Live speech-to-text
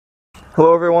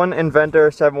Hello everyone,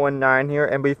 Inventor719 here,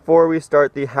 and before we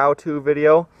start the how-to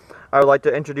video, I would like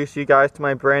to introduce you guys to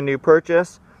my brand new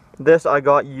purchase. This I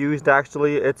got used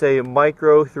actually. It's a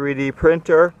micro 3D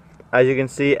printer, as you can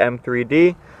see,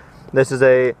 M3D. This is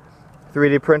a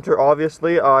 3D printer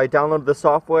obviously. I downloaded the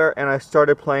software and I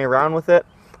started playing around with it,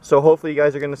 so hopefully you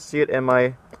guys are going to see it in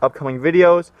my upcoming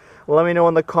videos. Let me know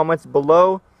in the comments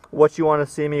below what you want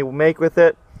to see me make with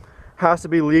it. Has to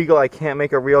be legal. I can't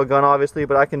make a real gun obviously,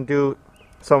 but I can do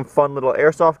some fun little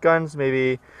airsoft guns,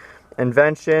 maybe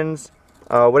inventions,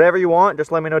 whatever you want.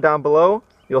 Just let me know down below.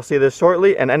 You'll see this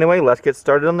shortly, and anyway, let's get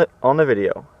started on the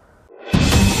video.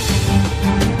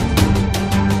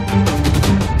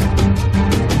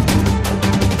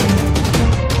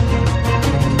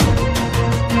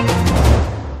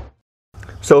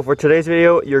 So for today's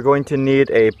video, you're going to need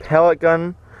a pellet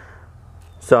gun,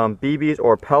 some BBs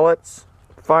or pellets,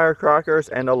 firecrackers,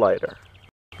 and a lighter.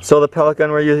 So the pellet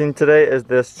gun we're using today is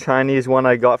this Chinese one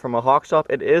I got from a hawk shop.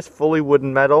 It is fully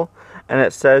wooden metal, and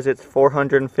it says it's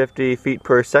 450 feet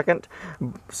per second.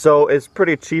 So it's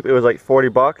pretty cheap. It was like 40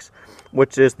 bucks,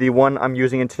 which is the one I'm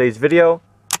using in today's video.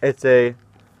 It's a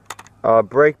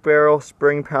brake barrel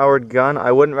spring powered gun.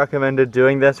 I wouldn't recommend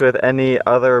doing this with any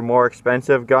other more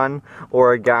expensive gun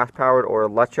or a gas powered or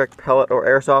electric pellet or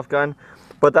airsoft gun,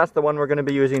 but that's the one we're going to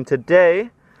be using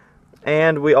today.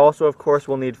 And we also, of course,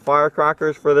 will need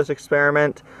firecrackers for this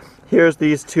experiment. Here's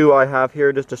these two I have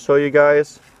here just to show you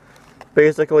guys.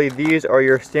 Basically, these are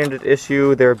your standard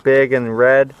issue. They're big and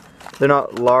red. They're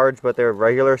not large, but they're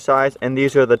regular size. And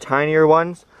these are the tinier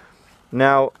ones.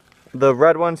 Now, the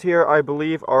red ones here, I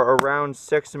believe, are around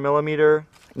 6mm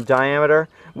diameter,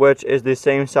 which is the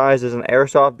same size as an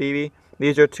airsoft BB.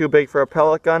 These are too big for a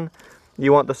pellet gun.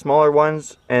 You want the smaller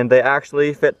ones, and they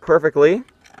actually fit perfectly.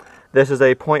 This is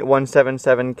a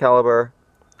 .177 caliber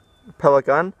pellet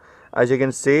gun. As you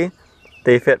can see,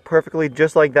 they fit perfectly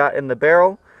just like that in the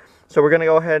barrel. So we're going to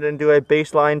go ahead and do a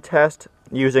baseline test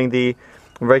using the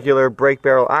regular brake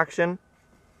barrel action.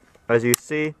 As you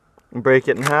see, break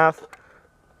it in half,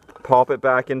 pop it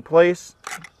back in place.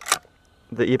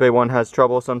 The eBay one has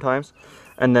trouble sometimes.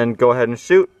 And then go ahead and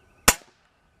shoot.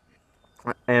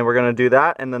 And we're going to do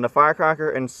that, and then the firecracker,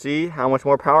 and see how much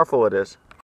more powerful it is.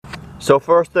 So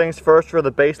first things first, for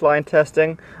the baseline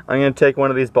testing, I'm going to take one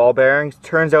of these ball bearings.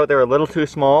 Turns out they're a little too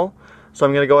small, so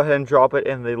I'm going to go ahead and drop it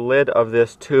in the lid of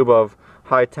this tube of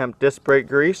high temp disc brake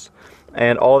grease.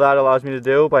 And all that allows me to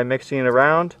do by mixing it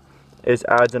around is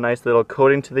adds a nice little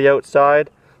coating to the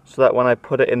outside, so that when I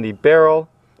put it in the barrel,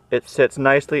 it sits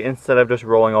nicely instead of just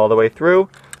rolling all the way through.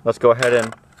 Let's go ahead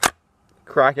and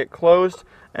crack it closed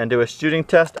and do a shooting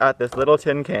test at this little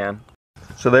tin can.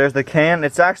 So there's the can.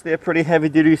 It's actually a pretty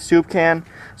heavy-duty soup can,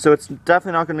 so it's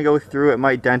definitely not going to go through. It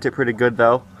might dent it pretty good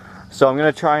though. So I'm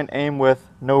going to try and aim with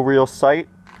no real sight.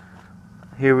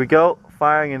 Here we go.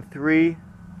 Firing in 3,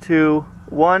 2,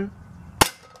 1.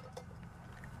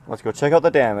 Let's go check out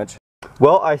the damage.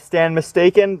 Well, I stand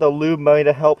mistaken. The lube might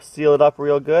have helped seal it up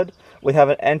real good. We have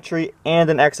an entry and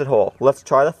an exit hole. Let's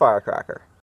try the firecracker.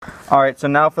 Alright, so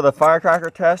now for the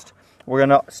firecracker test, we're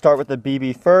going to start with the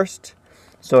BB first.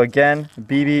 So again,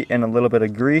 BB in a little bit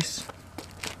of grease,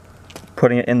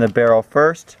 putting it in the barrel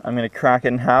first. I'm going to crack it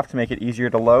in half to make it easier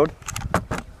to load.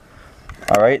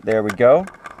 Alright, there we go.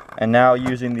 And now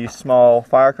using the small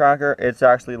firecracker, it's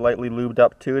actually lightly lubed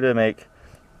up too to make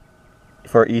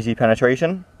for easy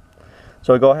penetration.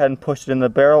 So go ahead and push it in the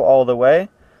barrel all the way.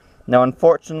 Now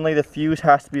unfortunately the fuse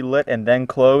has to be lit and then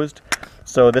closed,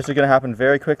 so this is going to happen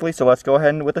very quickly, so let's go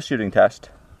ahead with the shooting test.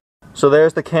 So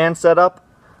there's the can set up.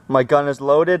 My gun is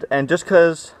loaded, and just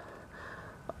because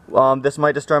this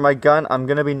might destroy my gun, I'm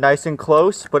going to be nice and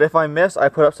close, but if I miss, I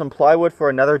put up some plywood for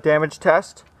another damage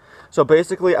test. So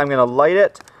basically, I'm going to light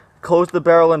it, close the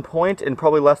barrel and point in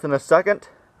probably less than a second.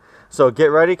 So get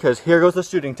ready, because here goes the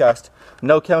shooting test.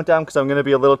 No countdown, because I'm going to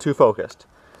be a little too focused.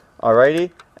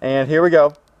 Alrighty, and here we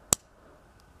go.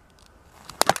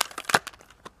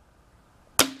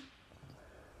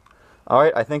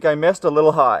 Alright, I think I missed a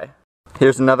little high.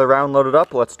 Here's another round loaded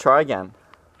up. Let's try again.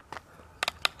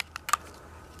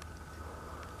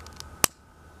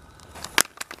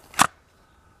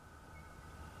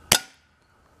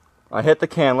 I hit the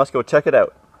can. Let's go check it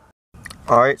out.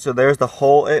 Alright, so there's the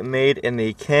hole it made in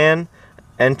the can,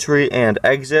 entry and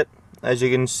exit. As you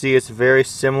can see, it's very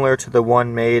similar to the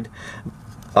one made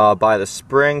by the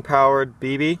spring powered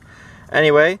BB.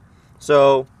 Anyway,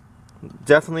 so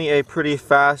definitely a pretty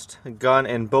fast gun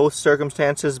in both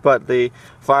circumstances, but the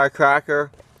firecracker,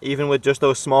 even with just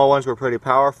those small ones, were pretty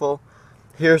powerful.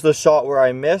 Here's the shot where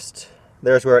I missed.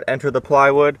 There's where it entered the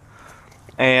plywood,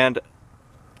 and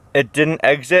it didn't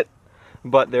exit,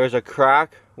 but there's a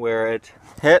crack where it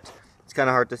hit. It's kind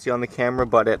of hard to see on the camera,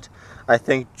 but it, I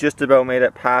think, just about made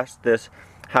it past this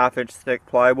 1/2 inch thick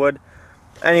plywood.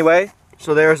 Anyway,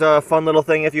 so there's a fun little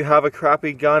thing if you have a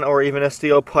crappy gun or even a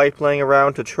steel pipe laying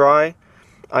around to try.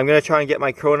 I'm going to try and get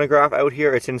my chronograph out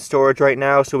here. It's in storage right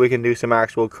now, so we can do some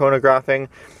actual chronographing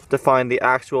to find the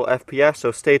actual FPS,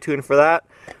 so stay tuned for that.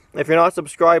 If you're not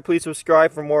subscribed, please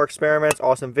subscribe for more experiments,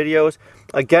 awesome videos.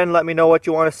 Again, let me know what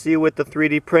you want to see with the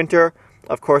 3D printer.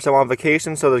 Of course, I'm on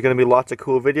vacation, so there's going to be lots of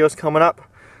cool videos coming up.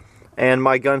 And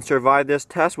my gun survived this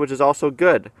test, which is also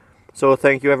good. So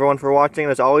thank you everyone for watching,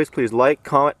 and as always, please like,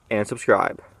 comment, and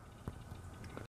subscribe.